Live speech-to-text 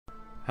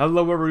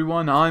Hello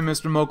everyone, I'm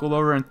Mr.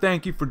 Mokolover, and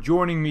thank you for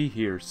joining me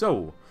here.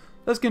 So,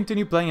 let's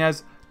continue playing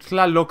as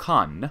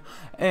Tlalocan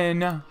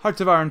in Hearts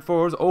of Iron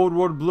 4's Old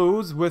World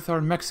Blues with our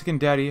Mexican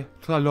daddy,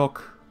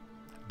 Tlaloc,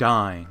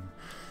 dying.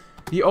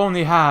 He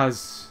only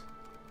has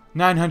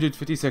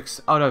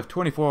 956 out of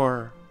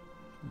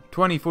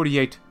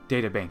 2048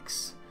 data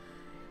banks.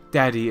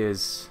 Daddy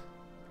is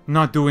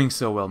not doing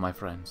so well, my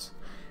friends.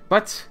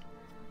 But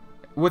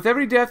with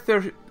every death,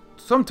 there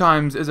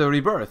sometimes is a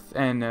rebirth,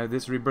 and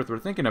this rebirth we're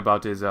thinking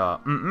about is,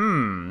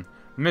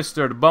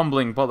 Mr. the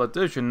bumbling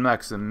politician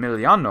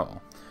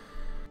Maximiliano.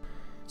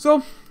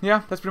 So,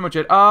 yeah, that's pretty much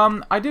it.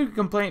 I did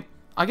complain,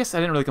 I guess I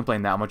didn't really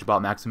complain that much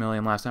about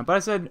Maximilian last time, but I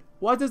said,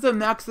 why does the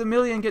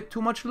Maximilian get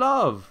too much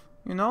love?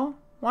 You know?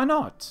 Why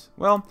not?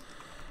 Well,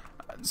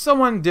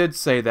 someone did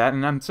say that,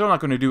 and I'm still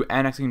not going to do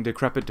annexing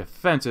decrepit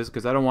defenses,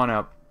 because I don't want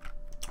to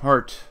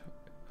hurt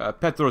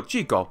Petro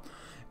Chico.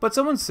 But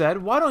someone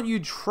said, why don't you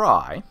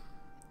try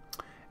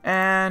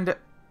and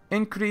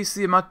increase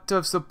the amount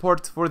of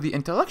support for the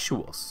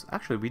intellectuals?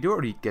 Actually, we do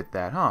already get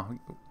that, huh?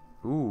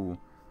 Ooh.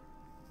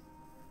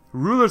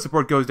 Ruler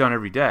support goes down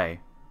every day.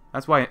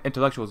 That's why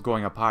intellectual is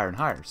going up higher and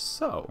higher.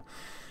 So,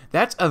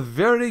 that's a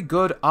very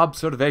good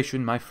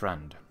observation, my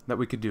friend, that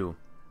we could do.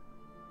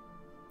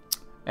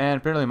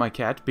 And apparently my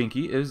cat,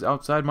 Binky, is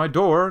outside my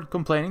door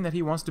complaining that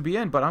he wants to be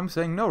in, but I'm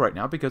saying no right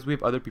now because we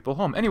have other people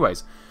home.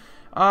 Anyways,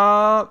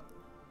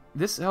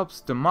 this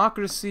helps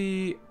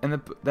democracy, and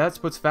that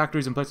puts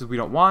factories in places we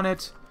don't want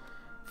it.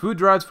 Food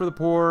drives for the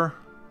poor.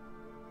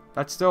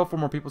 That's still for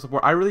more people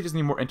support. I really just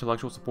need more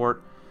intellectual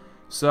support.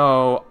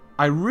 So,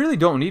 I really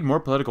don't need more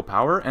political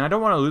power, and I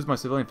don't want to lose my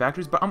civilian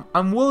factories, but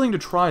I'm willing to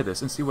try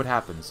this and see what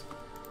happens.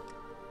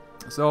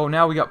 So,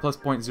 now we got plus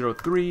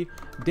 0.03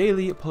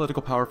 daily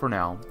political power for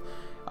now.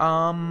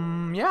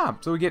 Yeah,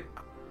 so we get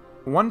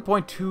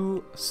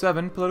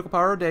 1.27 political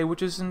power a day,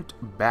 which isn't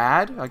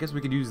bad. I guess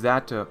we could use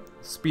that to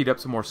speed up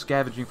some more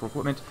scavenging for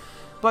equipment.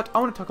 But I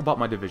want to talk about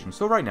my division.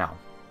 So right now,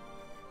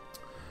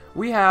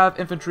 we have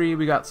infantry,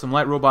 we got some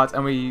light robots,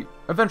 and we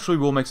eventually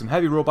will make some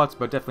heavy robots,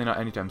 but definitely not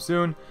anytime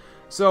soon.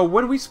 So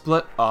when we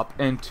split up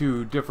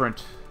into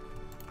different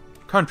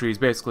countries,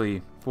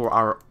 basically for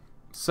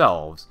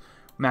ourselves,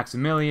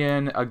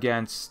 Maximilian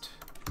against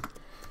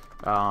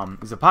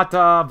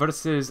Zapata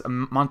versus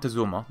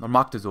Montezuma, or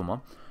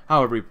Moctezuma,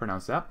 however you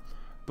pronounce that.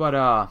 But,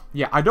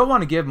 yeah, I don't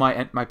want to give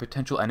my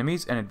potential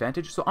enemies an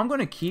advantage, so I'm going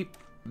to keep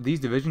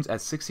these divisions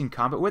at 16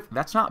 combat width.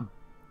 That's not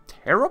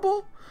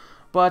terrible,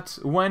 but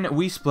when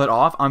we split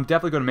off, I'm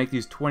definitely going to make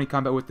these 20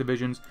 combat width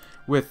divisions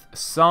with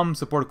some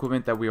support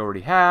equipment that we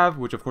already have,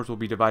 which of course will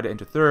be divided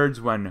into thirds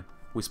when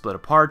we split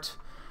apart.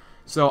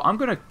 So I'm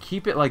going to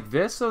keep it like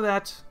this so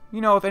that,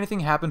 you know, if anything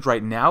happens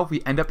right now, if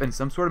we end up in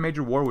some sort of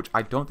major war, which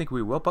I don't think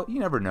we will, but you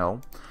never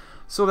know,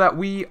 so that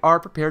we are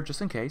prepared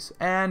just in case.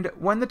 And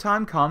when the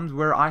time comes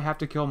where I have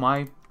to kill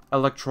my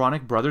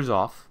electronic brothers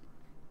off,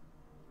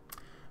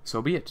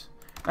 so be it.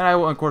 And I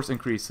will, of course,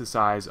 increase the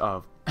size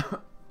of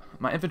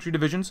my infantry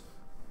divisions,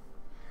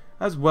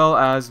 as well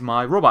as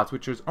my robots,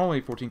 which is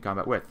only 14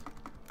 combat width.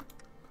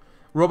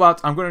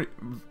 Robots, I'm going to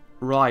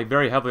rely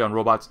very heavily on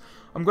robots.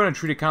 I'm going to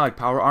treat it kind of like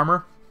power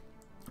armor.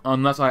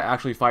 Unless I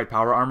actually fight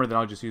power armor, then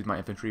I'll just use my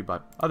infantry,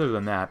 but other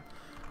than that,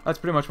 that's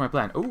pretty much my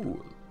plan.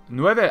 Ooh,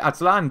 Nueve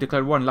Aztlan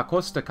declared war in La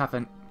Costa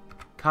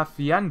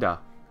Cafeanada.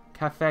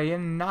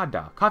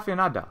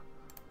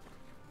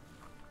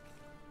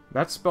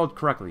 That's spelled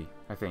correctly,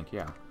 I think,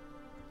 yeah.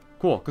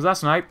 Cool, because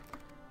last night,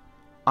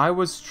 I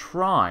was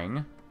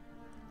trying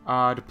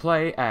to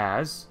play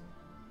as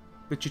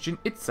the Chichen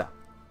Itza.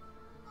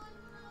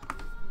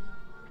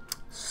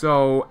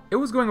 So, it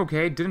was going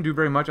okay, didn't do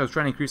very much. I was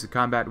trying to increase the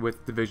combat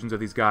with divisions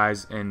of these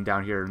guys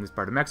down here in this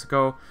part of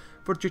Mexico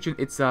for Chichen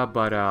Itza,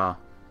 but,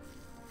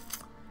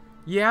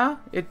 yeah,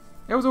 it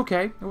was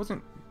okay. It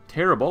wasn't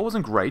terrible. It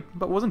wasn't great,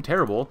 but it wasn't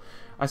terrible.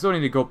 I still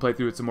need to go play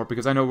through it some more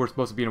because I know we're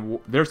supposed to be in a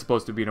war. They're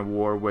supposed to be in a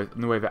war with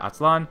Nueva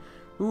Aztlan,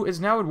 who is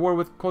now at war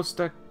with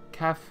Costa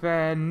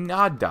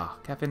Cafeanada.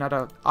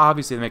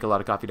 Obviously, they make a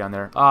lot of coffee down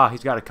there. Ah,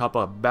 he's got a cup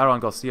of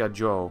Baron Garcia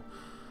Joe.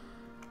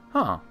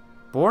 Huh.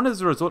 Born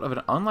as a result of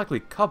an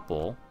unlikely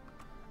couple,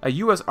 a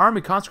U.S. Army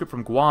conscript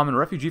from Guam and a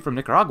refugee from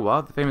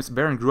Nicaragua, the famous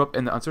Baron grew up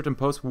in the uncertain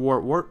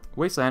post-war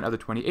wasteland of the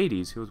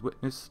 2080s. He was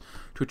witness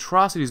to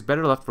atrocities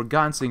better left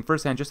forgotten, seeing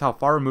firsthand just how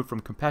far removed from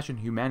compassion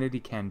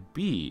humanity can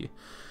be.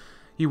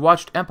 He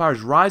watched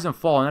empires rise and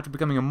fall, and after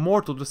becoming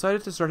immortal,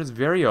 decided to start his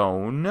very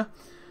own.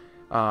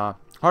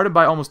 Hardened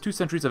by almost 2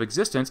 centuries of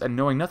existence and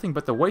knowing nothing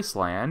but the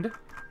wasteland,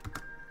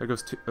 there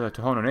goes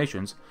Tohono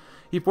Nations,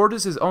 he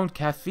forges his own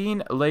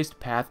caffeine-laced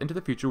path into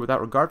the future without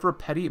regard for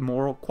petty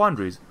moral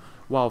quandaries.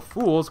 While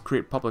fools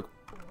create public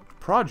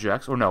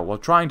projects, while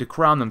trying to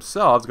crown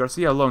themselves,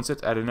 Garcia alone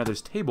sits at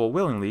another's table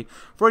willingly,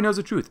 for he knows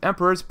the truth.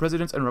 Emperors,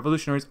 presidents, and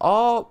revolutionaries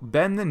all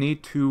bend the knee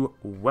to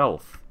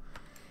wealth.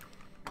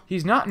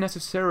 He's not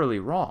necessarily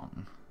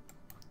wrong.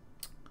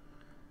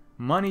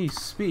 Money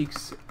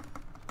speaks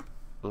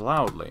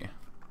loudly.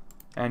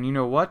 And you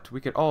know what? We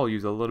could all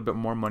use a little bit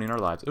more money in our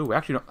lives. Ooh, we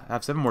actually don't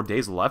have 7 more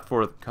days left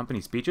for company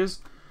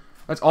speeches.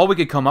 That's all we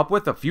could come up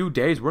with? A few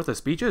days worth of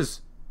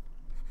speeches?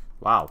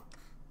 Wow.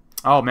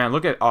 Oh man,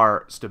 look at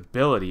our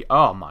stability.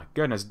 Oh my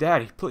goodness,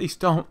 Daddy, please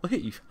don't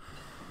leave.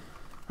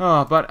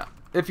 Oh, but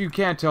if you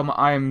can't tell,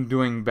 I am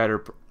doing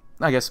better,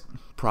 I guess,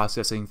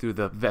 processing through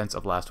the events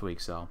of last week,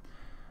 so.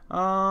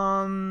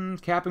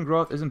 Cap and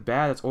growth isn't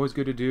bad. That's always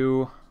good to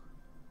do.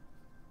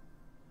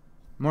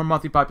 More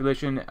monthly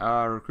population,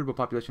 recruitable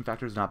population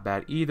factor is not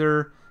bad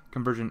either.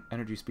 Conversion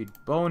energy speed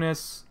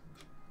bonus.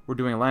 We're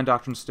doing a land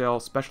doctrine still.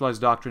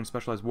 Specialized doctrine,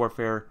 specialized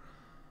warfare.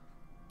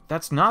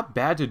 That's not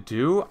bad to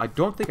do. I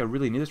don't think I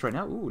really need this right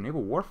now. Ooh,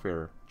 naval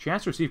warfare.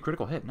 Chance to receive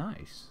critical hit.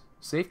 Nice.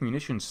 Safe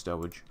munitions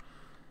stowage.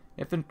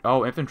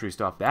 Infantry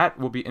stuff. That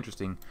will be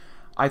interesting.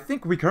 I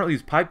think we currently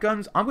use pipe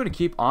guns. I'm going to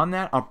keep on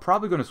that. I'm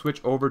probably going to switch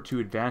over to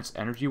advanced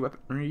energy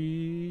weaponry.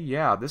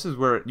 Yeah, this is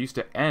where it used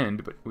to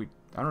end, but I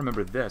don't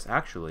remember this,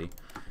 actually.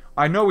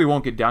 I know we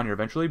won't get down here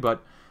eventually,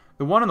 but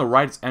the one on the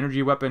right is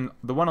energy weapon.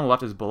 The one on the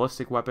left is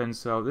ballistic weapons.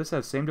 So this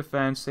has same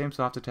defense, same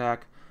soft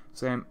attack,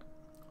 same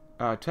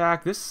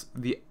attack.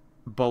 The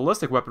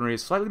ballistic weaponry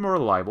is slightly more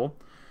reliable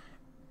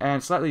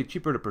and slightly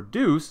cheaper to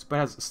produce, but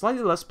has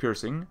slightly less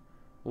piercing,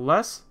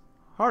 less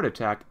hard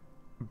attack,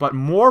 but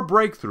more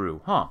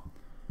breakthrough. Huh.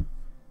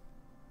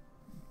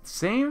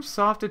 Same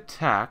soft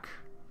attack,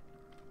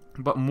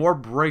 but more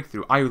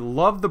breakthrough. I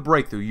love the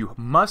breakthrough. You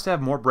must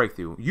have more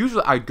breakthrough.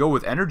 Usually I'd go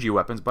with energy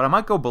weapons, but I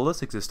might go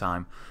ballistics this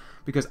time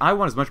because I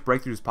want as much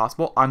breakthrough as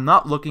possible. I'm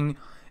not looking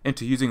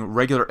into using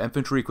regular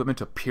infantry equipment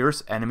to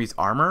pierce enemies'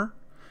 armor,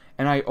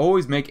 and I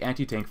always make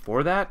anti-tank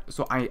for that,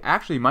 so I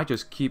actually might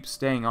just keep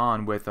staying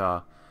on with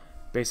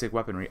basic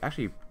weaponry.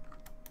 Actually,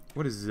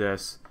 what is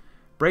this?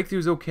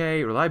 Breakthrough's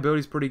okay,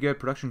 reliability's pretty good,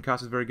 production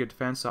cost is very good,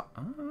 defense.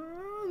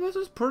 This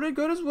is pretty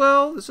good as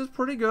well. This is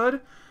pretty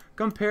good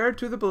compared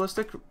to the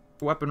ballistic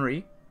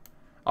weaponry.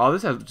 Oh,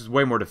 this has just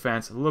way more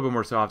defense, a little bit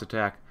more soft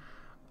attack.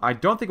 I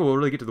don't think we'll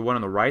really get to the one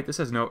on the right. This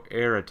has no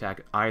air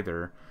attack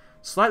either.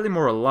 Slightly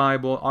more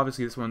reliable.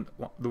 Obviously, this one,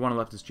 the one on the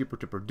left, is cheaper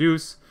to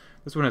produce.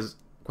 This one has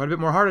quite a bit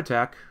more heart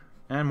attack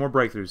and more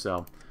breakthrough.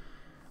 So,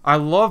 I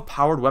love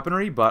powered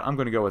weaponry, but I'm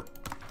going to go with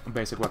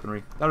basic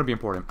weaponry. That'll be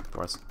important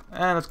for us.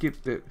 And let's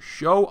keep the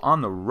show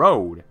on the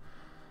road.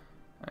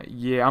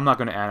 Yeah, I'm not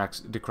going to annex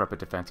decrepit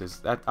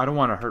defenses. I don't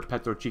want to hurt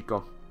Petro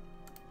Chico.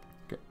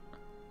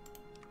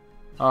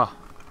 Okay.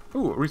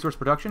 Ooh, resource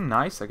production,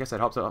 nice. I guess that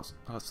helps us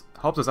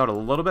out a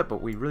little bit,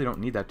 but we really don't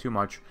need that too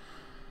much.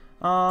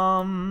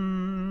 I'll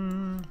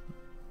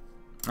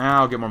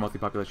get more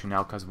monthly population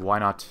now, because why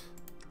not?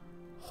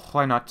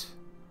 Why not?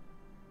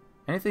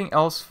 Anything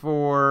else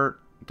for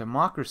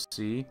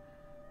democracy?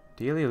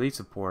 Daily elite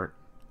support.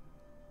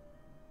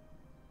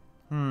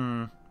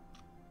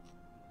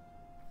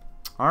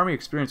 Army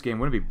experience game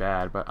wouldn't be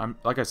bad, but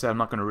like I said, I'm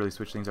not going to really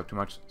switch things up too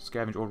much.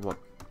 Scavenge overload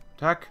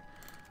tech.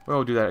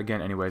 We'll do that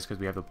again anyways, because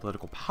we have the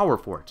political power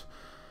for it.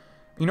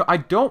 You know, I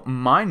don't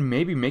mind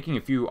maybe making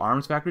a few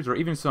arms factories, or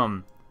even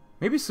some,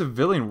 maybe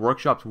civilian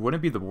workshops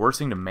wouldn't be the worst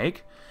thing to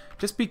make,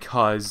 just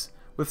because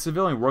with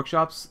civilian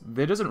workshops,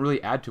 there doesn't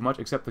really add too much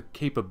except the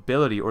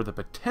capability or the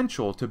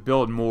potential to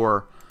build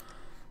more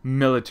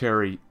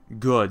military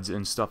goods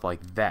and stuff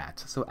like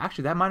that. So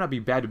actually, that might not be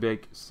bad to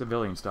make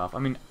civilian stuff. I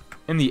mean,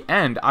 in the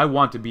end, I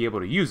want to be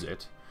able to use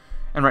it.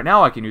 And right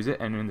now I can use it,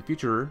 and in the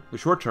future, the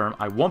short term,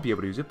 I won't be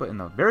able to use it, but in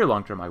the very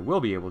long term, I will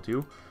be able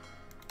to.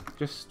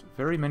 Just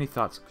very many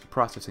thoughts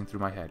processing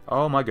through my head.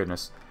 Oh my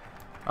goodness.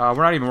 We're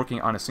not even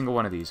working on a single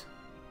one of these.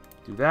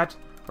 Do that.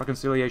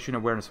 Reconciliation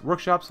awareness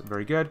workshops,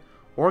 very good.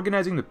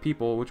 Organizing the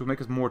people, which will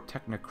make us more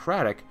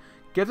technocratic,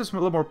 gives us a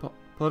little more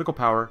political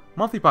power,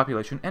 monthly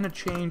population, and a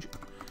change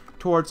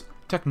towards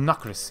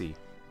technocracy.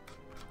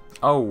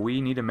 Oh, we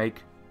need to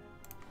make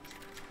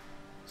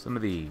some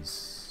of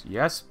these.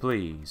 Yes,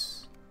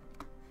 please.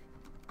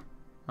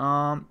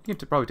 You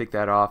can probably take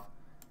that off.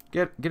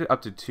 Get it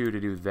up to 2 to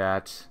do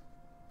that.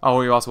 Oh,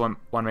 we also want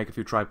to make a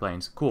few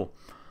triplanes. Cool.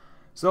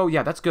 So,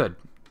 yeah, that's good.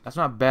 That's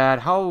not bad.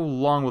 How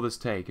long will this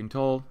take?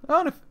 Until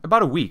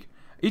about a week.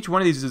 Each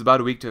one of these is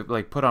about a week to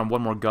like put on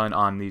one more gun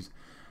on these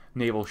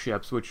naval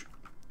ships, which,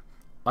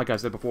 like I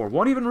said before,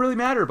 won't even really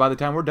matter by the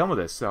time we're done with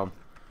this. So,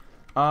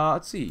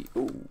 let's see.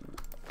 Ooh,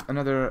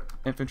 another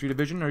infantry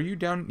division. Are you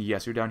down?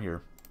 Yes, you're down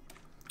here.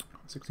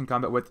 16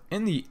 combat width.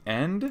 In the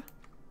end,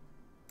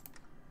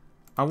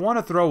 I want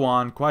to throw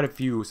on quite a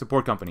few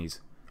support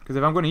companies, because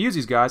if I'm going to use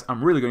these guys,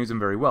 I'm really going to use them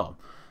very well.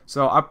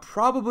 So I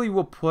probably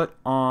will put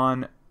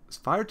on...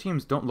 Fire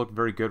teams don't look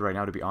very good right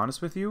now, to be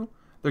honest with you.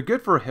 They're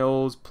good for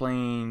hills,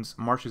 plains,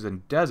 marshes,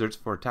 and deserts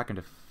for attack and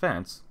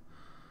defense.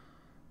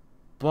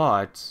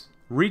 But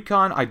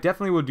recon, I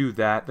definitely will do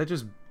that. That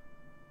just...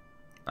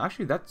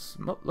 Actually,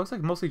 looks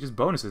like mostly just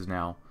bonuses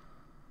now.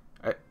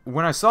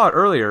 When I saw it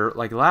earlier,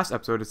 like last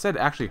episode, it said it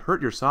actually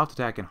hurt your soft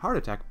attack and hard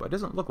attack, but it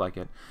doesn't look like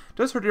it. It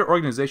does hurt your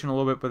organization a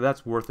little bit, but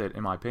that's worth it,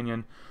 in my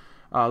opinion.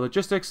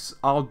 Logistics,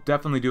 I'll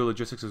definitely do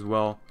logistics as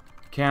well.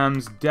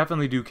 Chems,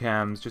 definitely do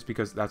chems, just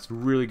because that's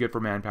really good for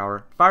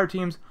manpower. Fire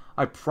teams,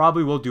 I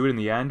probably will do it in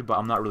the end, but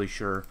I'm not really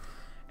sure.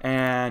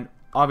 And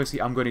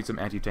obviously, I'm going to need some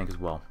anti-tank as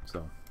well.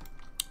 So,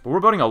 But we're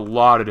building a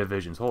lot of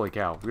divisions. Holy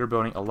cow. We're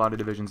building a lot of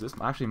divisions. This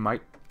actually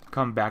might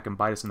come back and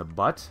bite us in the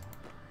butt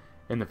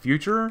in the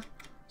future.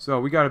 So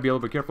we got to be a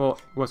little bit careful.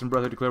 Western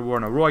Brotherhood declared war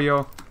on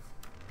Arroyo.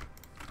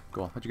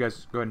 Cool. Let you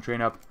guys go ahead and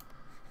train up.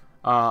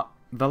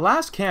 The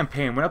last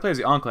campaign, when I played as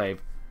the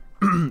Enclave,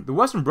 the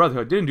Western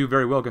Brotherhood didn't do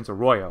very well against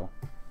Arroyo.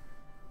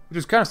 Which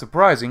is kind of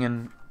surprising,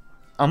 and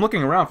I'm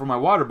looking around for my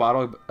water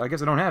bottle, but I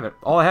guess I don't have it.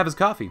 All I have is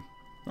coffee.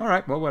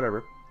 Alright, well,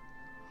 whatever.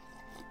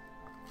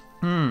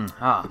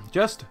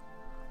 Just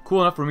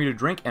cool enough for me to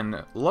drink, and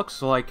it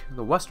looks like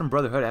the Western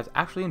Brotherhood has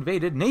actually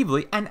invaded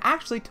navally and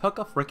actually took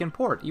a frickin'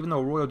 port, even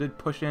though Arroyo did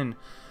push in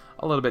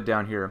a little bit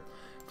down here.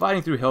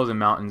 Fighting through hills and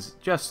mountains,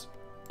 just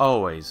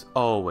always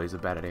a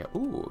bad idea.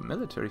 Ooh,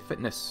 military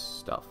fitness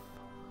stuff.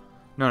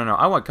 No,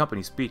 I want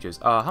company speeches.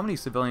 How many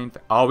civilian...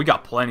 Oh, we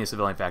got plenty of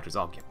civilian factories.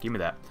 Oh, give me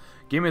that.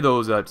 Give me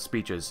those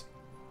speeches.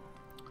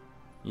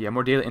 Yeah,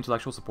 more daily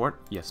intellectual support.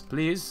 Yes,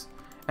 please.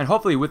 And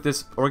hopefully with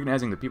this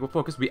organizing the people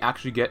focus, we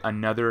actually get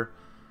another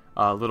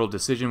little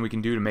decision we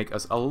can do to make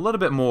us a little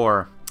bit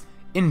more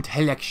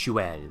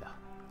intellectual.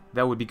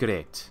 That would be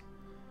great.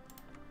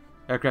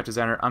 Aircraft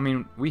designer. I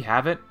mean, we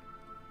have it.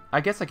 I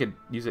guess I could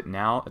use it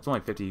now. It's only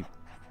 50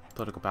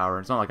 political power.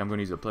 It's not like I'm going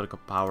to use the political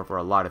power for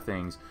a lot of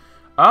things.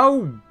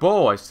 Oh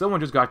boy, someone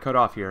just got cut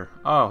off here.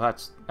 Oh,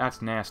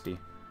 that's nasty.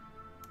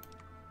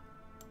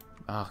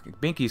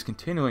 Binky's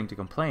continuing to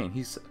complain.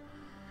 He's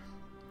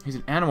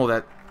an animal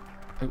that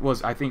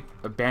was, I think,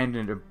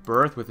 abandoned at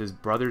birth with his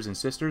brothers and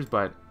sisters,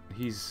 but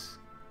he's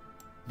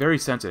very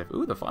sensitive.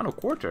 Ooh, the final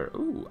quarter.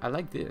 Ooh, I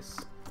like this.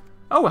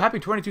 Oh, happy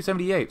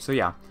 2278. So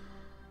yeah.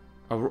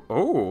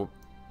 Oh,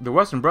 the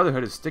Western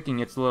Brotherhood is sticking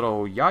its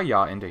little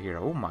yaya into here.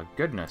 Oh my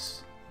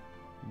goodness.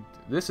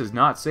 This is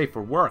not safe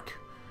for work.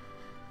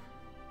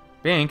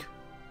 Bink.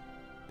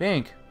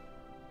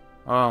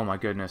 Oh my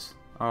goodness.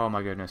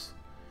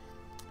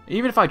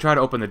 Even if I try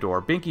to open the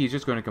door, Binky is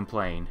just going to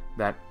complain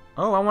that,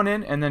 oh, I want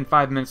in, and then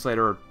 5 minutes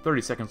later, or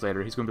 30 seconds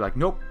later, he's going to be like,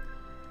 nope,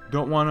 I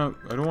don't want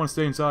to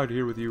stay inside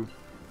here with you.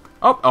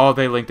 Oh,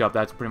 they linked up.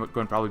 That's pretty much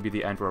going to probably be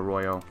the end for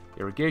Arroyo.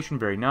 Irrigation,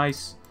 very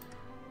nice.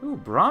 Ooh,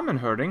 Brahmin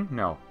herding?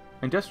 No.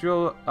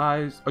 Industrial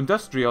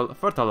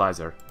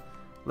fertilizer.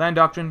 Land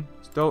doctrine,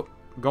 still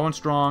going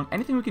strong.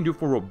 Anything we can do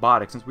for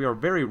robotics, since we are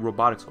very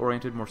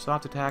robotics-oriented, more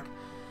soft attack.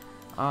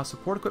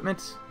 Support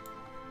equipment.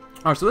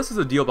 Alright, so this is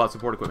a deal about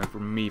support equipment for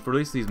me, for at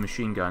least these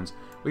machine guns.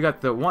 We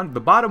got the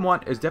bottom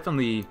one is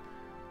definitely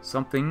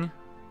something.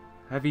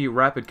 Heavy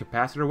rapid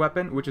capacitor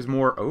weapon, which is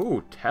more,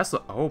 oh,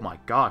 Tesla, oh my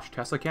gosh,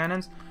 Tesla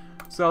cannons.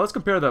 So let's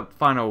compare the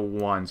final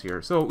ones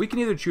here. So we can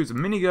either choose a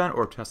minigun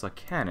or Tesla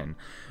cannon.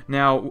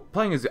 Now,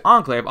 playing as the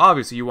Enclave,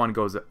 obviously you want to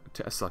go as a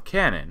Tesla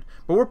cannon.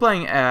 But we're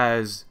playing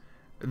as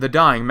the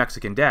dying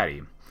Mexican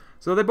daddy.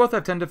 So they both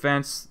have 10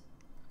 defense.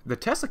 The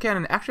Tesla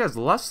cannon actually has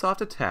less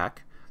soft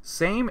attack,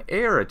 same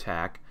air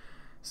attack,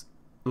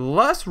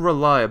 less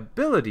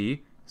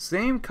reliability,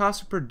 same cost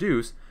to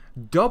produce,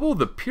 double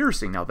the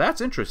piercing. Now that's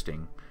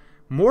interesting.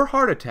 More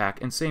hard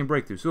attack and same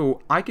breakthrough.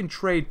 So I can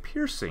trade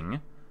piercing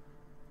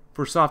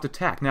for soft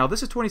attack. Now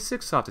this is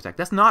 26 soft attack.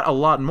 That's not a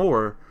lot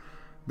more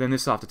than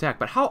this soft attack.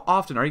 But how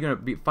often are you going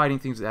to be fighting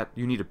things that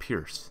you need to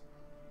pierce?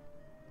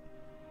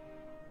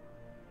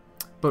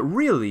 But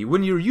really,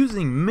 when you're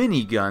using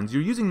miniguns,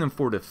 you're using them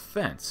for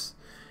defense.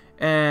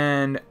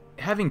 And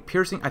having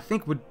piercing, I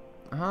think,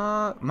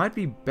 might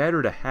be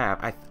better to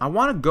have. I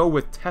want to go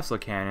with Tesla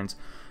cannons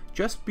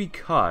just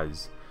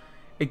because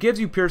it gives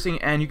you piercing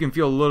and you can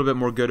feel a little bit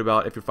more good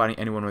about if you're fighting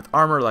anyone with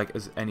armor, like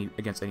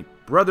against any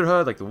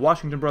Brotherhood, like the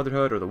Washington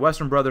Brotherhood or the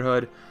Western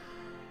Brotherhood.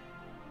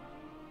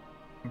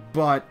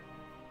 But,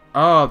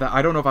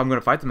 I don't know if I'm going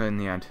to fight them in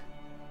the end.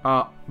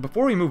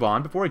 Before we move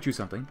on, before I choose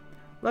something,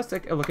 let's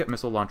take a look at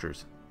missile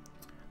launchers.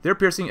 Their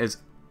piercing is,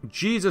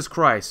 Jesus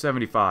Christ,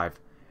 75.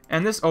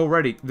 And this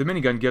already, the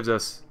minigun gives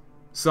us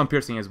some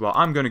piercing as well.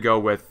 I'm going to go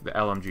with the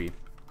LMG.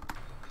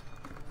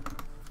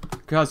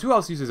 Because who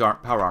else uses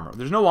power armor?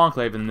 There's no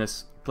Enclave in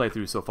this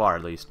playthrough so far,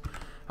 at least.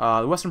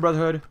 The Western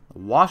Brotherhood,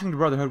 Washington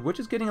Brotherhood, which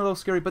is getting a little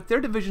scary, but their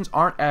divisions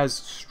aren't as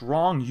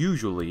strong,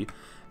 usually,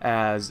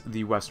 as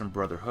the Western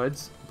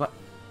Brotherhoods. But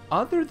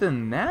other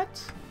than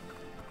that,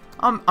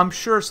 I'm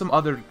sure some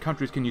other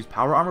countries can use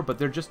power armor, but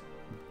they're just...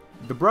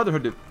 The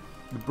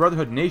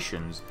Brotherhood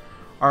nations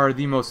are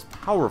the most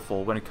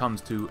powerful when it comes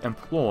to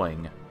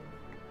employing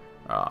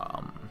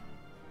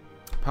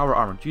power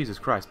armor. Jesus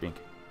Christ, Bink.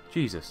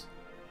 Jesus.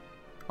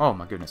 Oh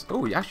my goodness.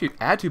 Oh, you actually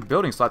add 2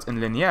 building slots in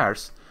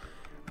Liniers.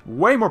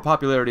 Way more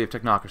popularity of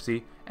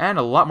technocracy and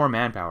a lot more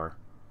manpower.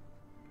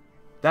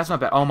 That's not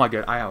bad. Oh my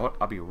god.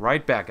 I'll be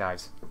right back,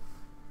 guys.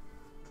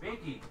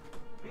 Binky.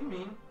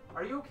 Bing,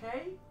 are you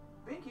okay?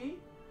 Binky,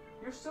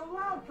 you're so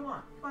loud. Come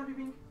on. Come on,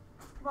 Bing.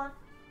 Come on.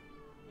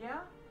 Yeah?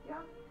 Yeah?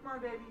 Come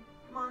on, baby.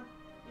 Come on.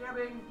 Yeah,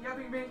 Bing. Yeah,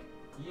 Bing.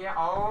 Yeah,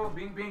 oh,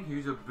 Bing.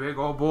 He's a big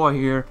old boy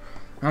here.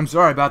 I'm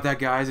sorry about that,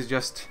 guys. It's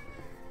just...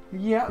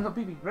 Yeah, no,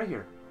 Bing, right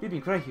here.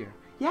 Bing, right here.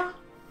 Yeah,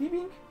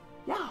 Bing.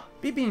 Yeah,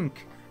 Bing.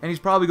 And he's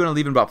probably going to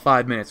leave in about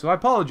 5 minutes, so I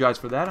apologize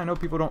for that. I know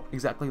people don't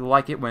exactly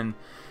like it when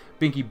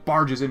Binky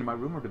barges into my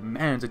room or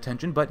demands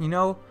attention, but, you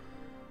know,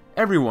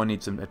 Everyone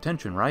needs some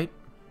attention, right?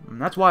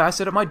 And that's why I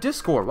set up my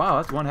Discord. Wow,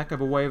 that's one heck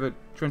of a way of a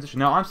transition.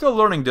 Now, I'm still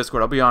learning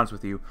Discord, I'll be honest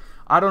with you.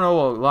 I don't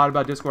know a lot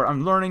about Discord.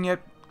 I'm learning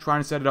it, trying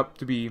to set it up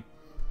to be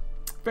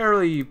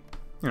fairly, you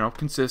know,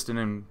 consistent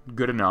and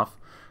good enough.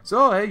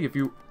 So, hey, if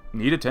you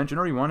need attention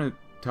or you want to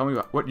tell me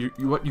what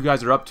you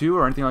guys are up to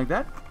or anything like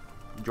that,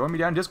 join me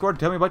down in Discord and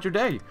tell me about your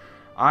day.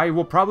 I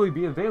will probably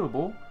be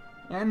available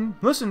and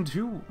listen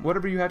to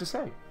whatever you have to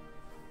say.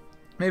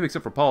 Maybe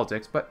except for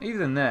politics, but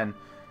even then,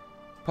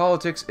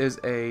 politics is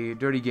a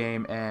dirty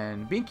game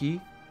and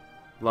Binky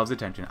loves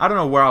attention. I don't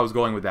know where I was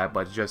going with that,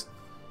 but it's just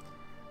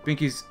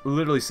Binky's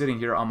literally sitting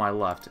here on my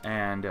left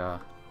and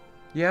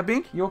yeah,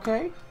 Bink, you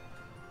okay?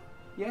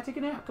 Yeah, take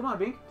a nap. Come on,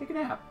 Bink, take a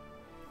nap.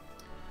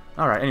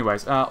 Alright,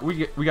 anyways,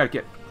 we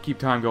gotta keep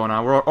time going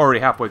on. We're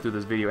already halfway through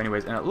this video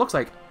anyways, and it looks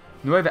like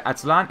Nueva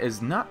Aztlan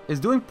is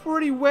doing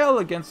pretty well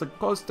against the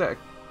Costa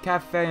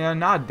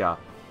Cafeanada.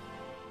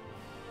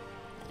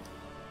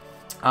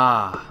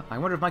 I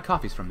wonder if my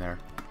coffee's from there.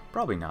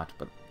 Probably not,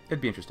 but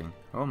it'd be interesting.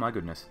 Oh my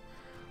goodness.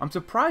 I'm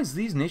surprised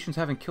these nations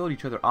haven't killed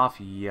each other off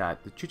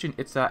yet. The Chichen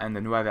Itza and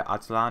the Nueva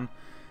Aztlan.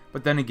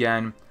 But then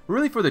again,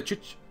 really for the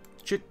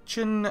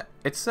Chichen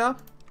Itza,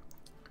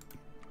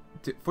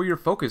 for your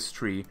focus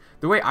tree,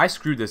 the way I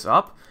screwed this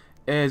up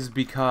is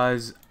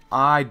because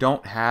I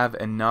don't have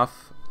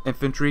enough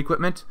infantry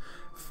equipment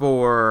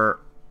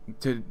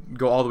to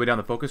go all the way down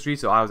the focus tree,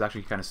 so I was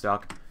actually kind of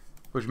stuck,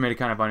 which made it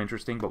kind of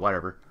uninteresting, but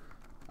whatever.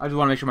 I just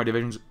want to make sure my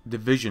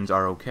divisions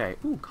are okay.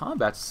 Ooh,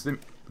 combat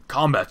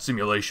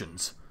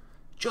simulations.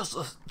 Just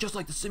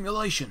like the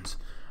simulations.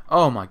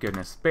 Oh my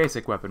goodness.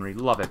 Basic weaponry.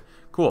 Love it.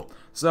 Cool.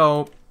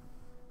 So,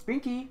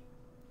 Binky,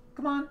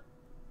 come on.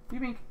 You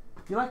Bink.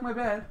 You like my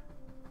bed?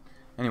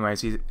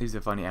 Anyways, he's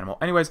a funny animal.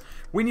 Anyways,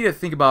 we need to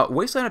think about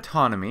wasteland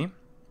autonomy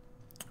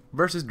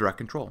versus direct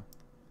control.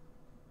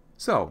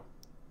 So,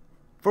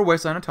 for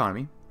wasteland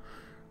autonomy,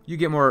 you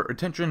get more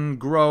attention,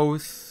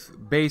 growth,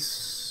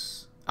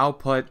 base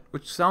output,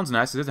 which sounds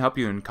nice. It doesn't help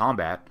you in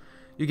combat.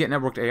 You get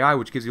networked AI,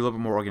 which gives you a little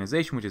bit more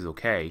organization, which is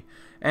okay.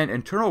 And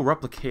internal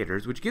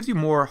replicators, which gives you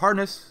more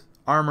hardness,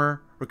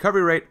 armor,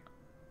 recovery rate,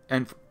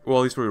 and, well,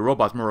 at least for your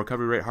robots, more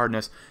recovery rate,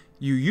 hardness.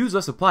 You use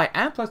less supply,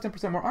 and plus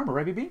 10% more armor,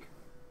 right, Bink?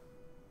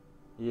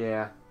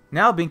 Yeah.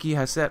 Now Binky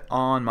has set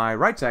on my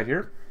right side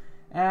here,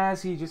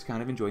 as he's just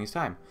kind of enjoying his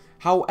time.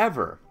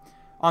 However,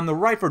 on the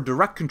right for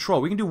direct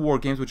control, we can do war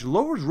games, which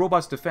lowers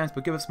robots' defense,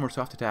 but give us more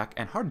soft attack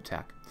and hard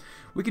attack.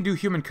 We can do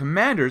human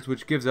commanders,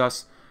 which gives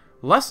us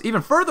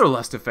even further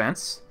less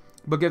defense,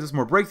 but gives us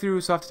more breakthrough,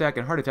 soft attack,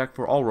 and hard attack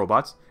for all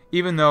robots,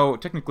 even though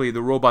technically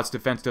the robot's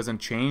defense doesn't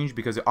change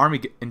because the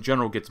army in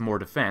general gets more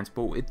defense,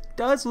 but it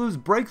does lose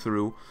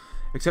breakthrough,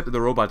 except that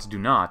the robots do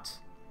not.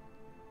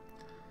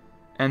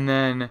 And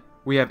then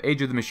we have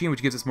Age of the Machine,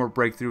 which gives us more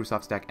breakthrough,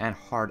 soft attack, and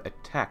hard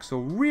attack. So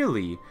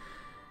really,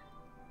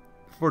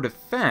 for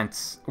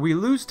defense, we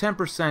lose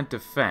 10%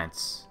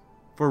 defense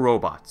for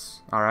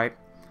robots, alright?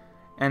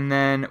 And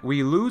then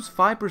we lose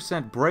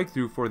 5%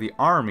 breakthrough for the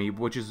army,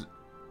 which is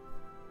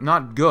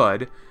not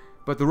good,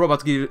 but the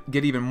robots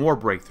get even more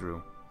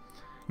breakthrough.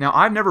 Now,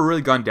 I've never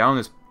really gone down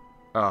this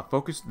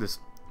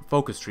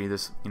focus tree,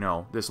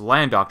 this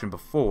land doctrine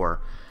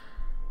before.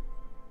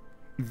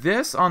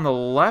 This on the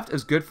left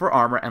is good for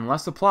armor and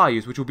less supply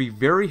use, which will be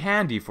very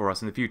handy for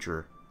us in the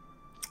future.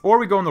 Or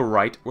we go on the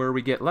right, where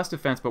we get less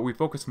defense, but we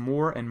focus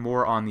more and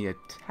more on the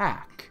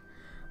attack.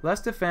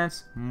 Less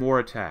defense, more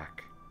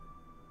attack.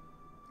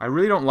 I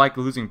really don't like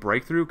losing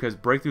breakthrough, because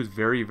breakthrough is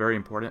very, very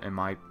important in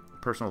my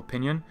personal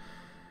opinion.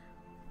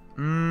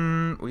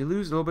 We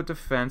lose a little bit of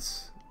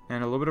defense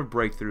and a little bit of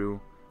breakthrough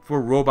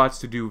for robots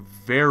to do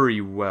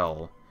very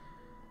well.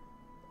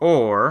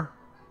 Or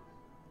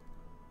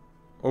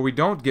we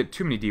don't get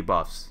too many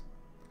debuffs.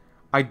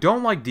 I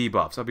don't like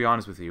debuffs, I'll be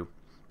honest with you.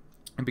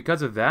 And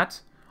because of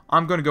that,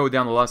 I'm going to go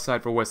down the left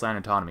side for wasteland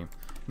autonomy.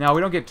 Now,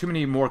 we don't get too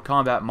many more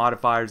combat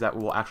modifiers that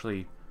will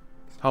actually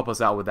help us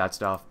out with that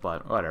stuff,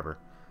 but whatever.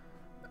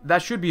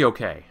 That should be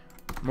okay.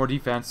 More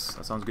defense,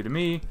 that sounds good to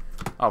me.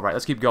 Alright,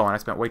 let's keep going. I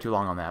spent way too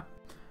long on that.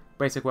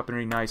 Basic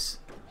weaponry, nice.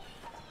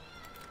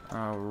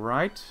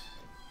 Alright.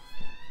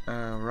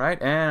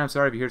 Alright, and I'm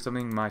sorry if you hear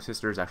something, my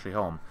sister is actually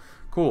home.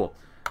 Cool.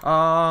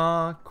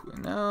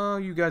 Now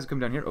you guys come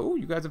down here. Oh,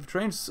 you guys have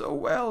trained so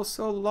well,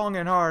 so long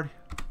and hard.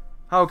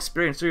 How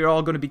experienced are you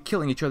all going to be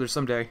killing each other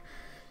someday?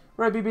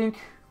 Right, Bink?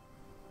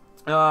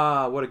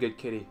 What a good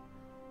kitty.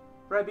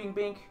 Right,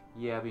 Bink?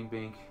 Yeah,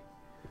 Bink.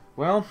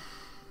 Well,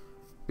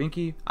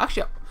 Binky.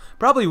 Actually,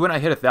 probably when I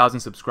hit 1,000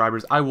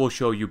 subscribers, I will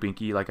show you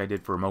Binky like I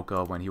did for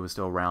Mocha when he was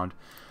still around.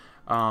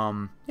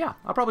 Yeah,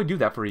 I'll probably do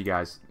that for you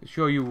guys.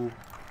 Show you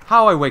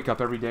how I wake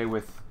up every day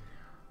with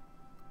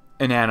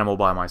an animal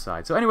by my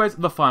side. So anyways,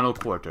 the final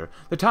quarter.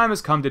 The time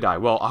has come to die.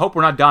 Well, I hope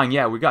we're not dying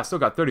yet. We still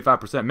got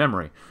 35%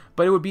 memory.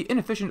 But it would be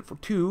inefficient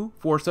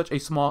for such a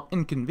small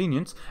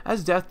inconvenience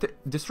as death to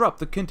disrupt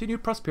the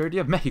continued prosperity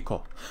of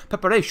Mexico.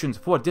 Preparations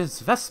for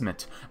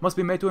divestment must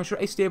be made to ensure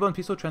a stable and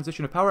peaceful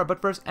transition of power, but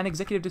first, an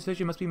executive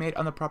decision must be made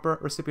on the proper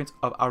recipients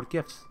of our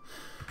gifts.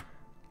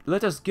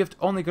 let us gift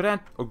only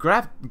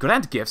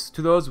grant gifts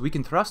to those we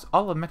can trust.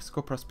 All of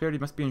Mexico prosperity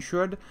must be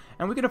ensured,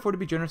 and we can afford to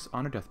be generous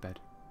on our deathbed.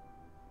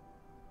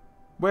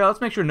 Well,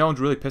 let's make sure no one's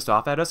really pissed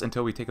off at us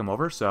until we take them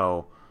over,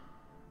 so...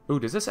 Ooh,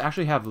 does this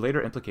actually have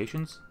later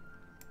implications?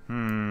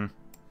 Preemptive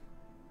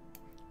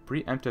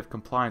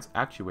compliance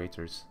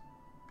actuators.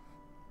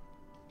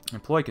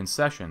 Employee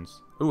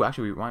concessions. Ooh,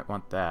 actually, we might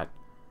want that.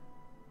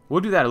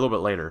 We'll do that a little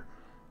bit later.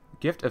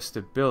 Gift of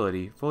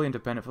stability. Fully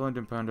independent, fully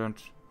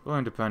independent, fully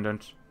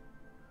independent.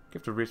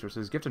 Gift of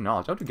resources, gift of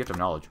knowledge. I'll do gift of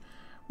knowledge.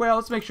 Well,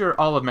 let's make sure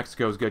all of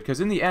Mexico is good, because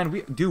in the end,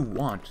 we do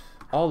want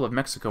all of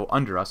Mexico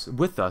under us,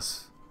 with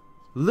us,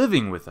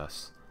 living with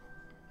us.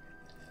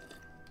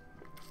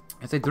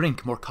 As I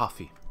drink more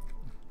coffee.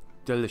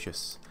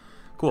 Delicious.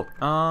 Cool.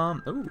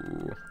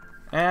 Ooh.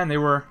 And they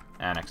were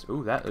annexed.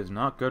 Ooh, that is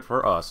not good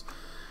for us.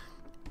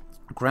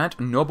 Grant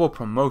noble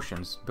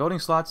promotions. Building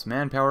slots,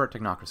 manpower,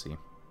 technocracy.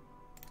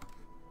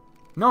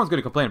 No one's going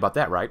to complain about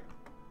that, right?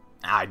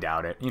 I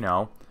doubt it, you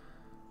know.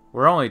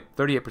 We're only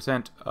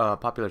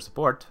 38% popular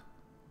support.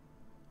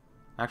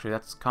 Actually,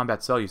 that's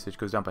combat cell usage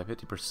goes down by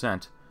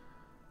 50%.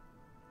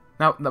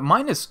 Now, the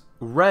minus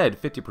red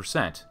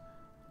 50%,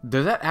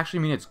 does that actually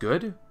mean it's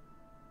good?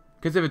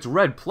 Because if it's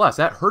red plus,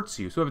 that hurts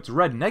you. So if it's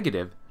red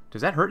negative,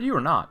 does that hurt you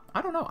or not?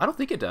 I don't know. I don't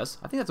think it does.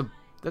 I think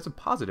that's a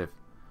positive.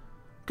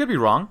 Could be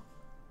wrong,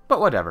 but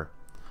whatever.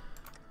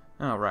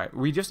 Alright,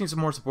 we just need some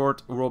more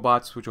support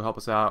robots, which will help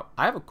us out.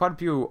 I have quite a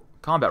few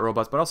combat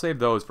robots, but I'll save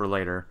those for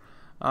later.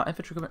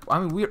 Infantry, I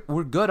mean,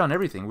 we're good on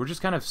everything. We're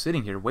just kind of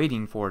sitting here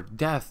waiting for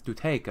death to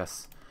take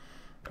us.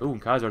 Ooh,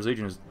 Khazar's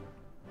Legion is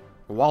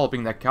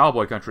walloping that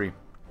cowboy country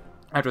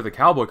after the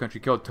cowboy country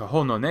killed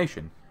Tohono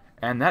Nation.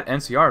 And that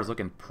NCR is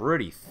looking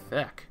pretty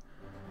thick.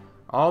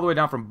 All the way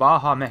down from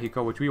Baja,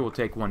 Mexico, which we will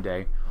take one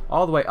day,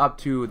 all the way up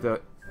to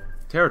the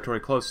territory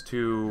close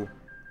to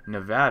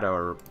Nevada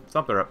or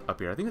something up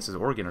here. I think this is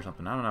Oregon or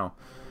something. I don't know.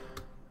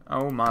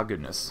 Oh my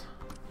goodness.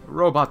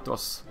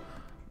 Robotos.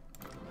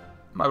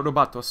 My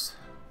robotos.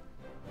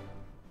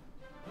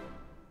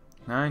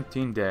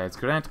 19 days.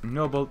 Grant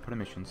noble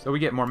permissions. So we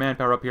get more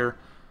manpower up here.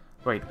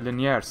 Wait,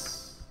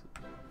 Liniers.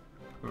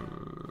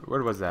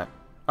 Where was that?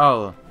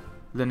 Oh,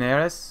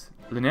 Linares?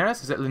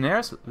 Linares? Is it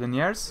Linares?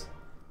 Liniers?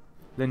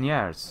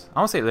 Liniers. I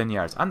want to say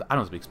Liniers. I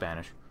don't speak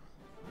Spanish.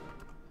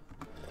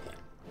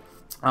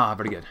 Ah,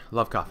 very good.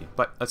 Love coffee.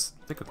 But let's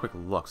take a quick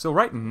look. So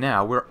right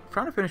now, we're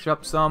trying to finish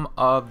up some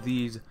of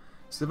these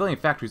civilian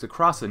factories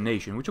across the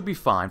nation, which will be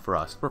fine for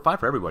us. We're fine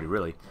for everybody,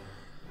 really.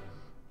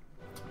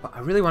 But I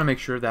really want to make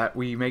sure that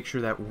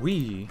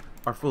we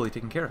are fully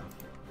taken care of.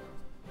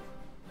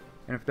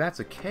 And if that's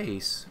the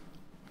case,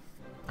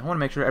 I want to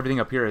make sure everything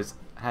up here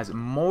has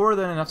more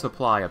than enough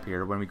supply up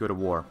here when we go to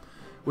war.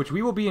 Which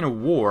we will be in a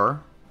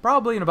war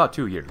probably in about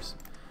 2 years,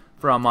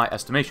 from my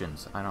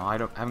estimations. I know I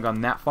haven't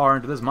gone that far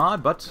into this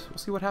mod, but we'll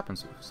see what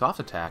happens. Soft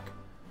attack.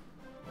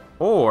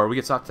 Or we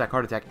get soft attack,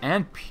 hard attack,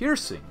 and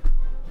piercing.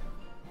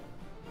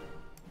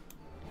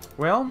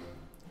 Well,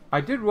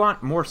 I did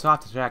want more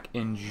soft attack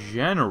in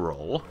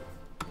general.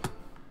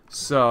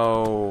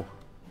 So,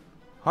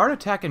 hard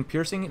attack and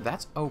piercing,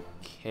 that's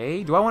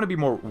okay. Do I want to be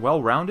more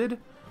well-rounded?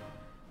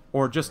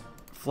 Or just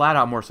flat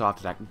out more soft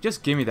attack?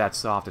 Just give me that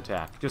soft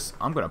attack.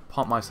 I'm going to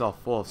pump myself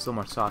full of so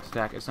much soft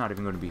attack, it's not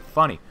even going to be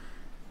funny.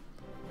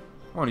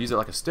 I want to use it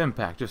like a stim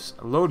pack.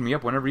 Just load me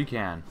up whenever you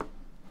can.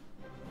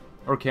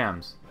 Or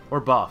chems. Or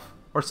buff.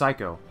 Or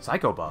psycho.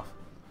 Psycho buff.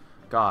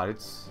 God,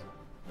 it's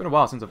been a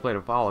while since I played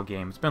a Fallout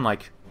game. It's been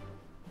like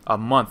a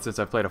month since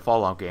I played a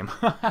Fallout game.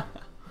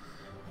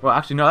 Well,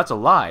 actually, no, that's a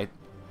lie.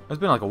 It's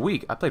been like a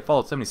week. I played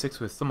Fallout 76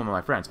 with some of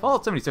my friends.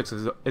 Fallout 76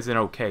 is an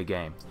okay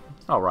game.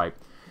 It's alright.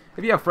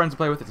 If you have friends to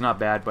play with, it's not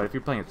bad, but if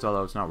you're playing it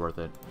solo, it's not worth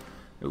it.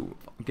 Ooh,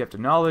 gift of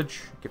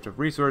knowledge, gift of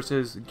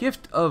resources,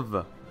 gift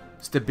of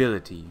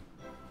stability.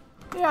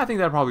 Yeah, I think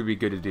that'd probably be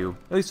good to do.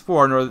 At least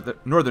for our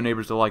northern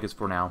neighbors to like us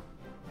for now.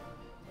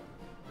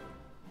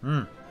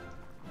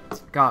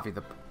 Coffee.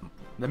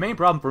 The main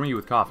problem for me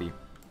with coffee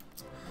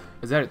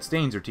is that it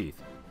stains your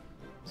teeth.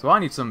 So I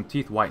need some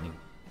teeth whitening.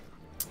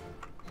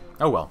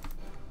 Oh well.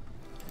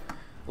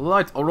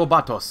 Light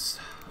robotos.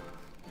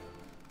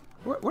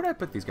 Where did I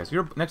put these guys?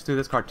 You're next to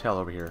this cartel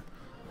over here.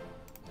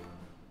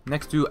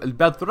 Next to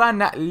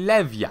Beltrana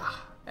Levia.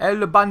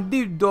 El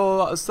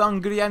bandido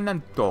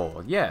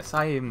sangriento. Yes,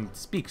 I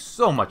speak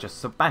so much of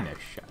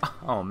Spanish.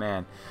 Oh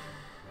man.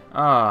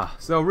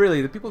 So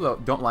really, the people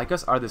that don't like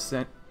us are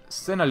the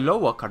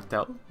Sinaloa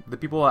cartel. The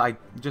people I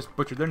just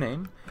butchered their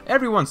name.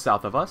 Everyone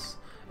south of us.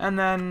 And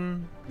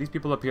then these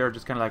people up here are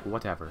just kind of like,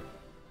 whatever.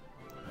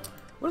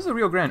 What is the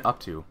Rio Grande up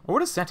to? Or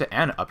what is Santa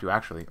Ana up to,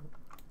 actually?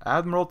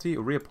 Admiralty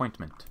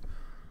reappointment.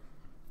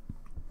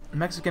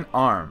 Mexican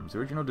arms.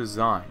 Original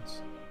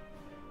designs.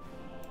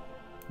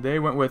 They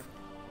went with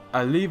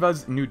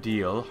Aliva's New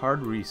Deal.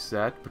 Hard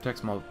reset.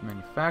 Protects small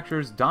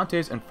manufacturers.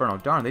 Dante's Inferno.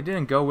 Darn, they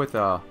didn't go with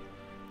the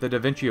Da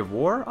Vinci of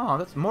War? Oh,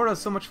 that's more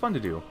so much fun to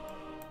do.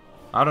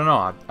 I don't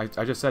know.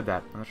 I just said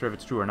that. I'm not sure if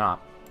it's true or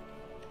not.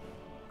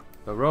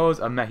 The Rose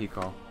of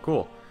Mexico.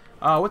 Cool.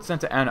 What's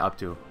Santa Ana up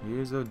to?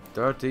 He's a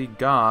dirty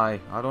guy.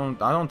 I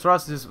don't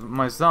trust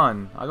my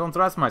son. I don't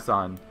trust my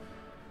son.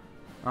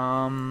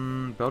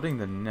 Building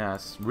the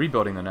nest.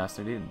 Rebuilding the nest.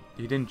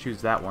 He didn't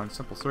choose that one.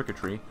 Simple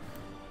circuitry.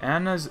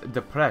 Anna's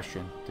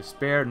depression.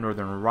 Despair,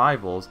 northern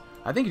rivals.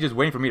 I think he's just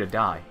waiting for me to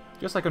die.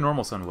 Just like a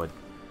normal son would.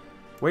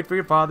 Wait for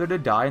your father to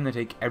die and then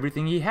take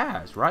everything he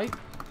has, right?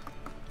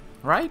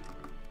 Right?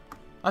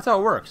 That's how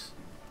it works.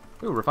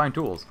 Ooh, refined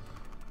tools.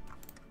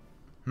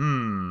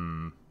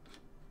 Nothing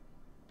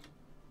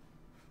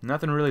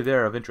really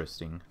there of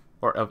interesting.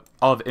 Or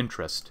of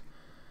interest.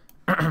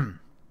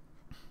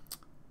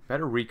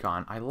 Better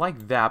recon. I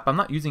like that, but I'm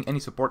not using any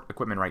support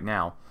equipment right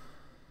now.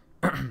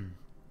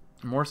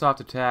 More soft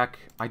attack.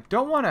 I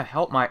don't want to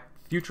help my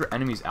future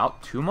enemies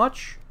out too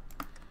much.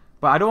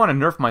 But I don't want to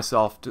nerf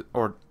myself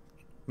or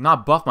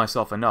not buff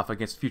myself enough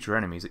against future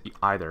enemies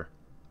either.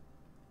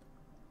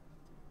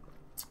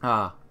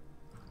 Revy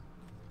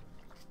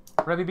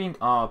Bean.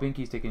 Oh,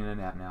 Binky's taking a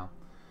nap now.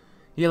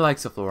 He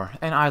likes the floor,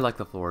 and I like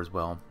the floor as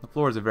well. The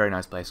floor is a very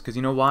nice place, because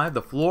you know why?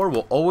 The floor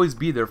will always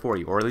be there for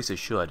you, or at least it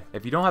should.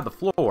 If you don't have the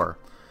floor,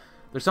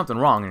 there's something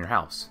wrong in your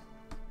house.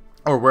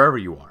 Or wherever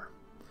you are.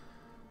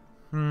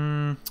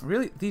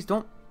 Really, these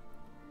don't...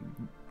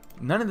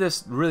 None of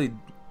this really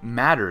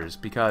matters,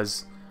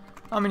 because...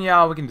 I mean,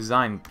 yeah, we can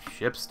design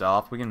ship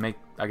stuff. We can make,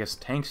 I guess,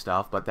 tank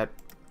stuff, but that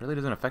really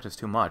doesn't affect us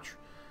too much.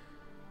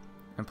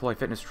 Employee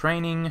fitness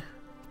training.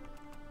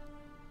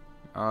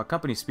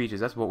 Company speeches,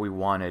 that's what we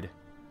wanted.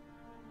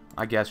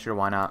 I guess, sure,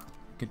 why not?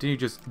 Continue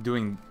just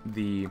doing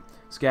the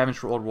scavenge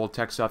for old world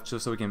tech stuff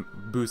just so we can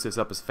boost this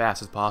up as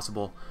fast as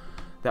possible.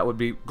 That would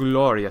be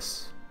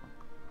glorious.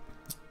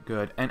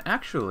 Good. And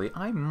actually,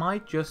 I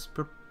might just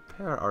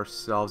prepare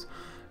ourselves.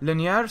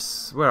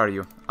 Liniers, where are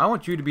you? I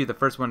want you to be the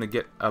first one to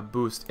get a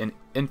boost in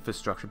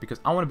infrastructure because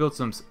I want to build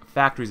some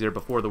factories there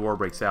before the war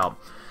breaks out.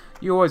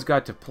 You always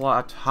got to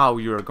plot how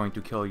you're going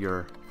to kill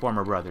your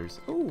former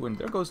brothers. Oh, and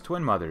there goes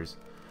twin mothers.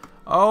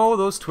 Oh,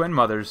 those twin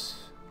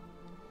mothers.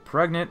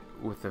 Pregnant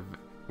with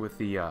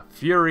the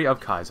fury of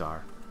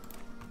Kaisar.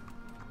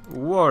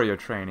 Warrior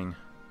training.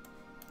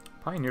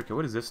 Pioneer kit,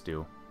 what does this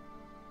do?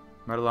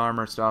 Metal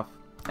armor stuff.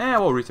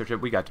 We'll research it,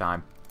 we got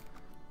time.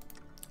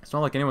 It's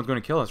not like anyone's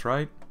going to kill us,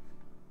 right?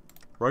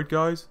 Right,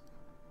 guys?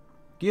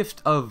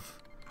 Gift of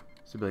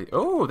stability.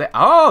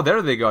 Oh,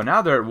 there they go.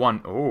 Now they're at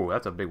 1. Oh,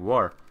 that's a big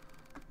war.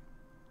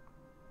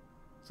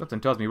 Something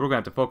tells me we're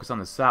going to have to focus on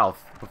the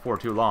south before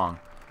too long.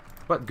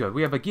 But good,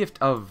 we have a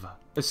gift of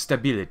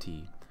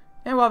stability.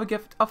 And we'll have a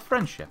gift of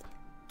friendship.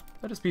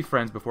 Let us be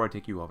friends before I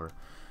take you over.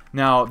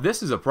 Now,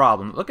 this is a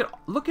problem.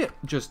 Look at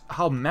just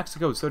how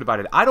Mexico is so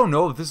divided. I don't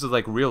know if this is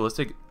like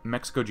realistic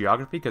Mexico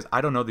geography, because I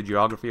don't know the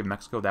geography of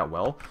Mexico that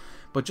well.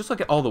 But just look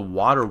at all the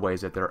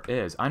waterways that there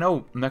is. I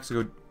know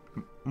Mexico,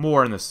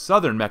 more in the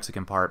southern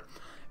Mexican part,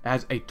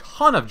 has a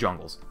ton of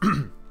jungles.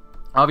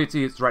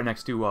 Obviously, it's right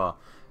next to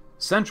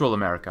Central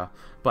America,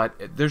 but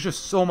there's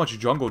just so much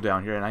jungle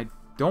down here, and I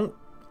don't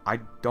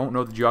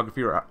know the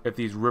geography or if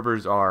these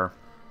rivers are...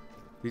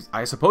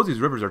 I suppose these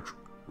rivers are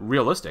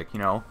realistic, you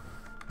know.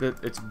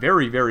 It's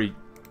very, very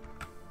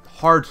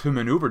hard to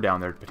maneuver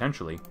down there,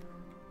 potentially.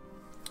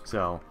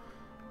 So,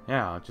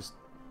 yeah, just...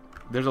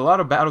 There's a lot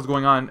of battles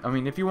going on. I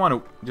mean, if you want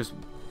to just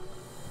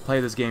play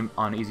this game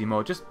on easy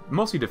mode, just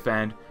mostly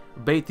defend,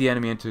 bait the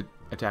enemy into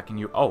attacking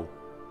you. Oh,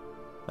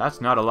 that's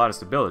not a lot of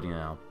stability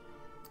now.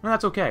 And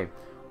that's okay.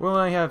 We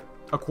only have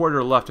a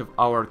quarter left of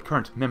our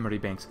current memory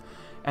banks,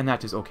 and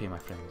that is okay, my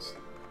friends.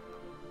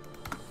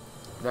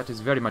 That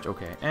is very much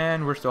okay.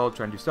 And we're still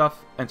trying to do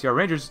stuff. NCR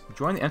Rangers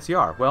join the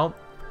NCR. Well,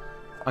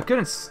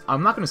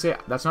 I'm not going to say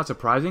that's not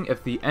surprising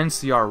if the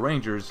NCR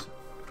Rangers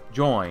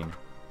join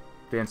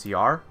the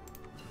NCR.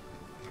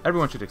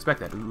 Everyone should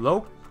expect that.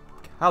 Low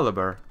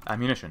caliber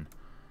ammunition.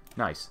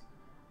 Nice.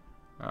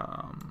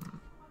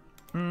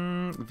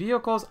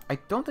 Vehicles. I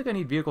don't think I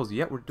need vehicles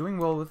yet. We're doing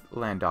well with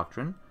land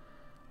doctrine.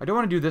 I don't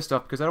want to do this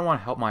stuff because I don't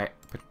want to help my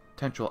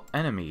potential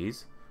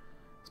enemies.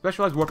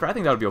 Specialized warfare. I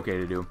think that would be okay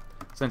to do,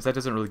 since that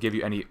doesn't really give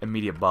you any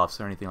immediate buffs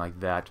or anything like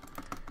that.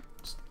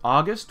 Just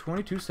August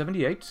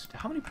 2278.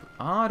 How many...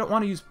 I don't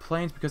want to use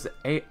planes because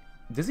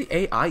does the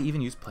AI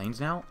even use planes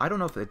now? I don't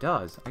know if it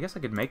does. I guess I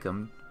could make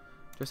them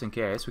just in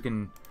case. We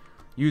can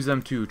use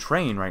them to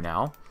train right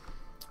now.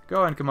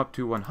 Go and come up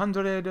to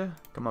 100.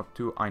 Come up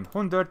to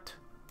 100.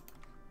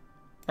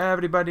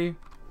 Everybody.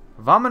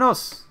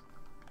 Vamanos!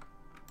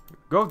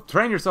 Go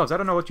train yourselves. I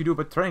don't know what you do,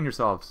 but train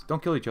yourselves.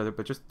 Don't kill each other,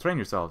 but just train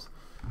yourselves.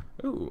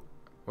 Ooh.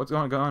 What's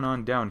going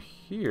on down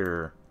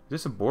here? Is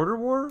this a border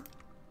war?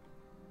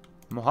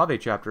 Mojave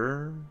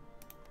chapter.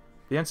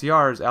 The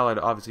NCR is allied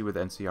obviously with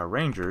NCR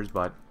Rangers,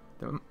 but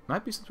there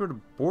might be some sort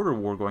of border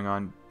war going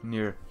on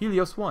near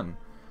Helios 1.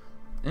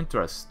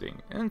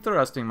 Interesting.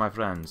 Interesting, my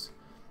friends.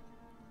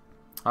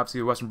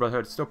 Obviously, the Western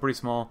Brotherhood is still pretty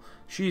small.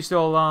 She's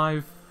still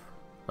alive.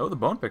 Oh, the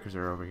Bone Pickers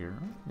are over here.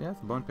 Yeah,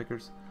 the Bone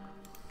Pickers.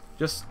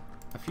 Just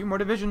a few more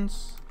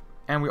divisions,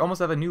 and we almost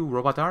have a new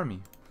robot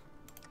army.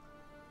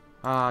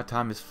 Ah,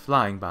 time is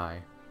flying by.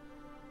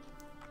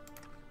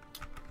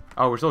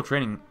 Oh, we're still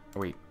training.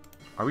 Oh, wait.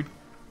 Are we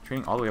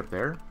training all the way up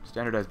there.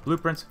 Standardized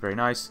blueprints, very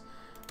nice.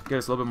 Get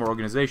us a little bit more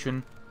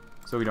organization,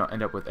 so we don't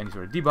end up with any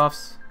sort of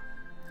debuffs.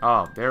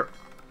 Oh, there.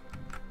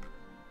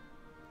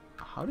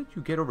 How did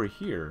you get over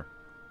here?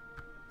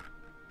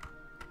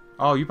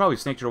 Oh, you probably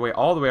snaked your way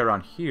all the way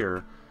around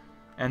here,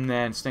 and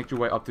then snaked your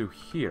way up through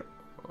here.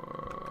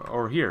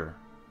 Or here.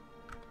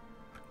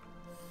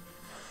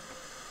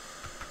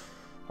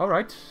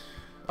 Alright.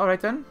 Alright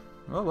then.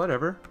 Well,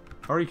 whatever.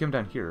 Or you came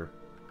down here.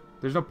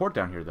 There's no port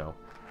down here, though.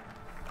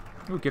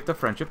 Ooh, gift of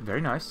friendship. Very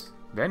nice.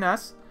 Very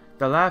nice.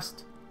 The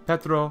last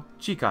Petro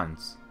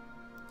Chicans.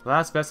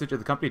 Last vestige of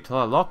the company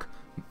Tlaloc,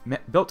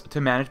 built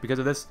to manage because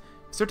of this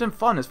certain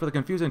fondness for the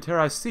confused and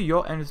terrorized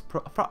CEO and his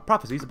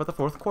prophecies about the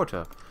fourth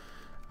quarter.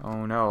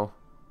 Oh no.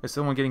 Is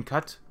someone getting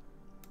cut?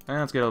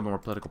 Let's get a little more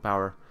political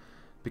power.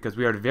 Because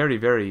we are very,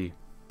 very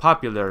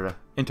popular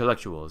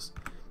intellectuals.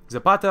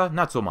 Zapata,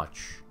 not so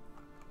much.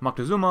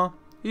 Montezuma,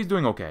 he's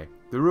doing okay.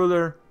 The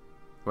ruler,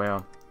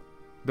 well,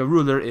 the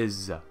ruler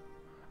is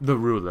the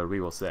ruler,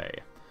 we will say.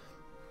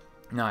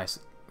 Nice.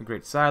 A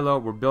great silo.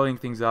 We're building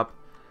things up.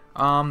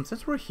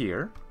 Since we're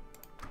here,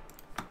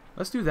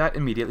 let's do that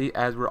immediately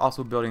as we're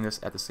also building this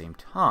at the same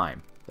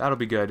time. That'll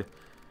be good.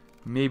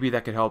 Maybe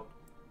that could help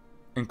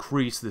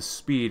increase the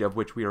speed of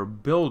which we are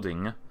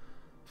building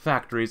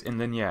factories in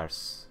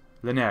Linares.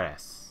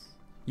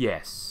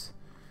 Yes.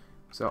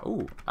 So,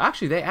 ooh,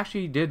 actually, they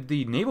actually did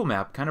the naval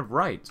map kind of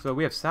right. So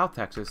we have South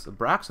Texas, the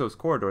Braxos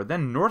corridor,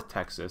 then North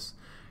Texas,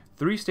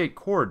 3-state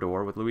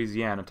corridor with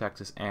Louisiana,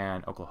 Texas,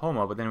 and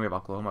Oklahoma, but then we have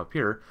Oklahoma up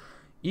here.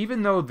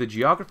 Even though the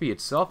geography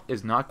itself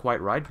is not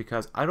quite right,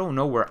 because I don't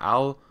know where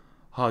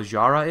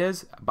Al-Hajara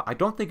is, but I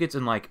don't think it's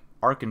in, like,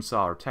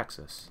 Arkansas or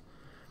Texas.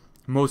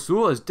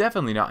 Mosul is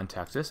definitely not in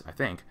Texas, I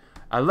think.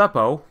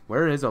 Aleppo,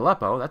 where is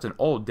Aleppo? That's an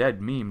old dead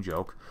meme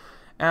joke.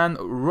 And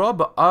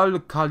Rub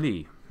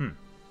al-Khali.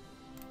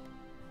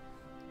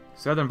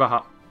 Southern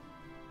Bahamas.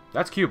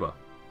 That's Cuba.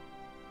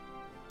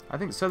 I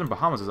think Southern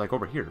Bahamas is like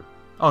over here.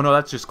 Oh no,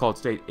 that's just called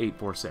State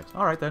 846.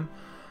 Alright then.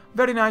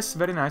 Very nice,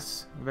 very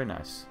nice, very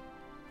nice.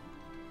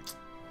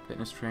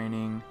 Fitness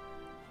training.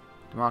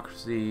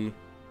 Democracy.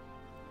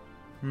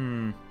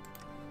 The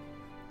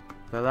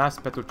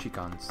last Petro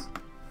Chicans.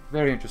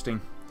 Very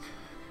interesting.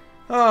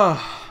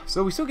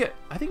 So we still get,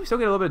 I think we still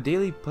get a little bit of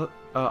daily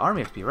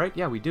army XP, right?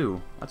 Yeah, we do.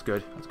 That's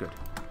good, that's good.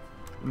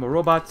 More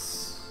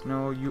robots.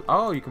 No, you,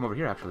 oh, you come over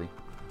here actually.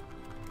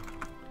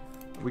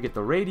 We get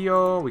the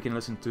radio, we can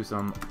listen to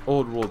some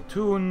old world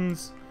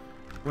tunes.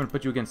 We're going to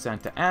put you against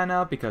Santa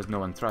Ana because no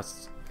one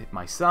trusts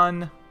my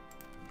son.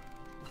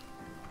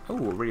 Oh,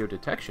 radio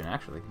detection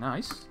actually,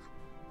 nice.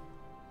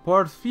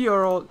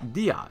 Porfirio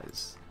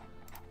Diaz.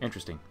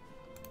 Interesting.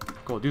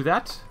 Cool, do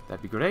that.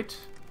 That'd be great.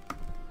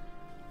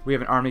 We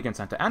have an army against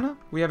Santa Ana.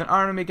 We have an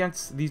army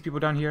against these people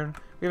down here.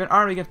 We have an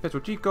army against Petro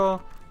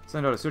Chico.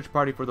 Send out a search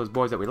party for those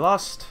boys that we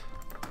lost.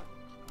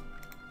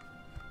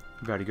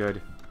 Very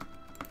good.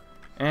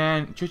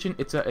 And Chichen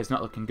Itza is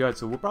not looking good,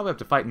 so we'll probably have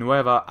to fight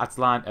Nueva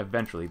Aztlan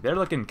eventually. They're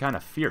looking kind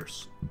of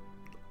fierce.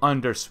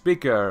 Under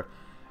Speaker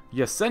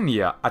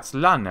Yesenia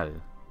Aztlanel.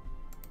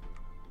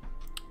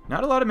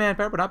 Not a lot of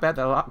manpower, but not bad.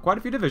 Quite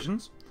a few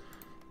divisions.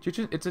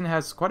 Chichen Itzan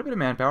has quite a bit of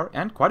manpower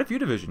and quite a few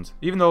divisions.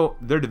 Even though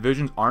their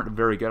divisions aren't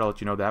very good, I'll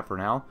let you know that for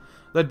now.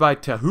 Led by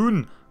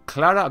Tahun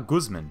Clara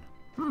Guzman.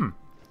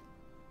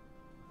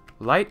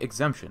 Light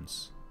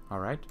exemptions.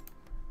 Alright.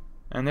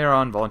 And they're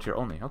on volunteer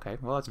only. Okay,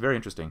 well that's very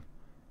interesting.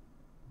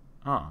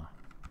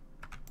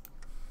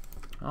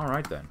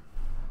 Alright then.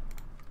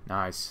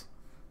 Nice.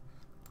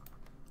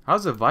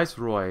 How's the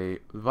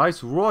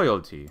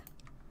Viceroyalty?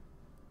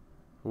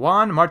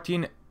 Juan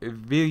Martin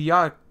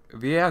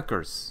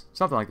Villacres.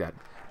 Something like that.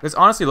 This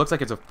honestly looks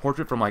like it's a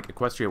portrait from like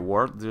Equestria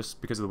War,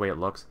 just because of the way it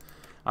looks.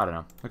 I don't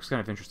know. Looks kind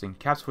of interesting.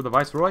 Caps for the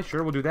Viceroy.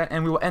 Sure, we'll do that.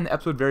 And we will end the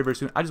episode very, very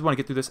soon. I just want to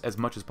get through this as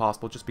much as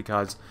possible, just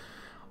because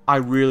I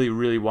really,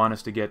 really want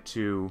us to get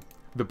to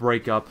the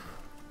breakup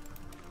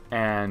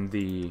and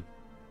the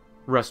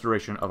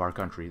restoration of our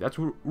country. That's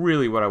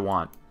really what I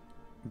want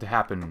to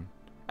happen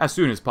as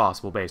soon as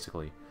possible,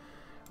 basically.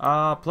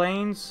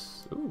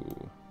 Planes.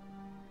 Ooh.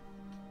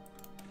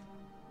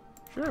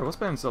 Sure, we'll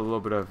spend a little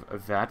bit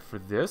of that for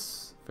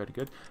this. Very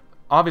good.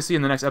 Obviously,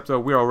 in the next episode,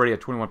 we're already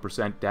at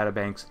 21% data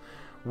banks.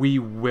 We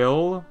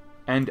will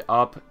end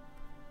up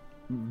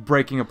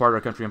breaking apart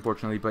our country,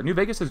 unfortunately. But New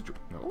Vegas has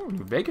joined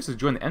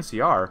the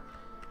NCR.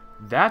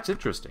 That's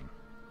interesting.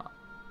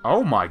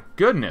 Oh my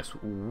goodness!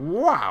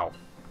 Wow.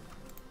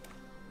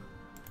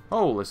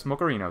 Holy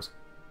smokerinos.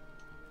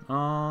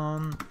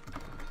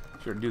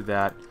 Sure, do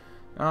that.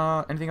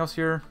 Anything else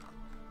here?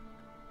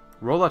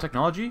 Rollout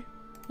technology?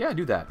 Yeah,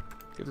 do that.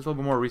 Give us a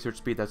little bit more research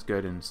speed, that's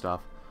good and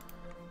stuff.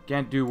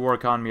 Can't do war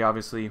economy,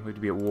 obviously. We have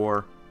to be at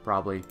war,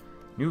 probably.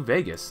 New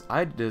Vegas.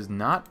 I was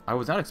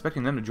not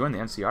expecting them to join the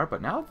NCR,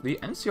 but now the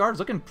NCR is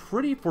looking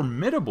pretty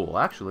formidable,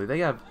 actually. They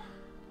have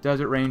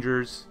Desert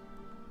Rangers.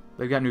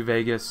 They've got New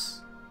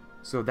Vegas.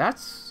 So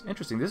that's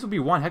interesting. This will be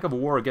one heck of a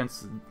war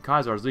against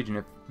Khazar's Legion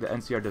if the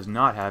NCR does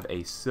not have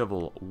a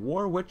civil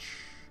war, which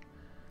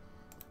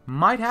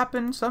might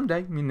happen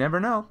someday. You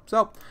never know.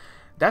 So,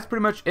 that's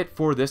pretty much it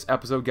for this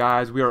episode,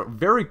 guys. We are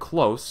very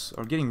close,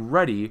 or getting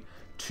ready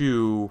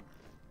to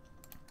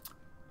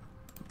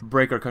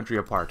break our country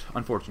apart,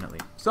 unfortunately.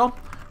 So,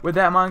 with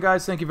that in mind,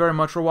 guys, thank you very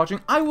much for watching.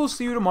 I will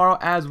see you tomorrow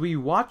as we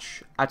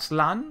watch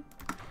Aztlan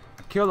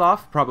kill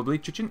off, probably,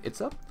 Chichen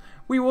Itza.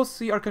 We will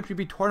see our country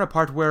be torn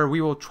apart, where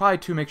we will try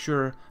to make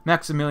sure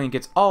Maximilian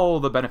gets all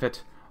the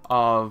benefit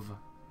of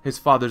his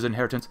father's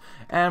inheritance,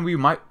 and we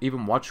might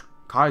even watch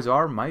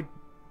Kaiser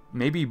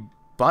maybe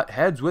butt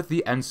heads with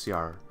the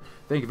NCR.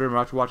 Thank you very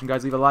much for watching,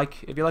 guys. Leave a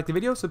like if you like the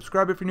video,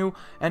 subscribe if you're new,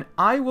 and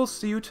I will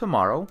see you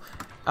tomorrow.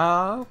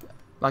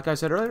 Like I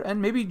said earlier,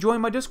 and maybe join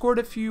my Discord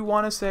if you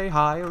want to say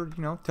hi or,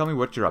 you know, tell me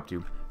what you're up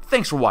to.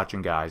 Thanks for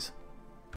watching, guys.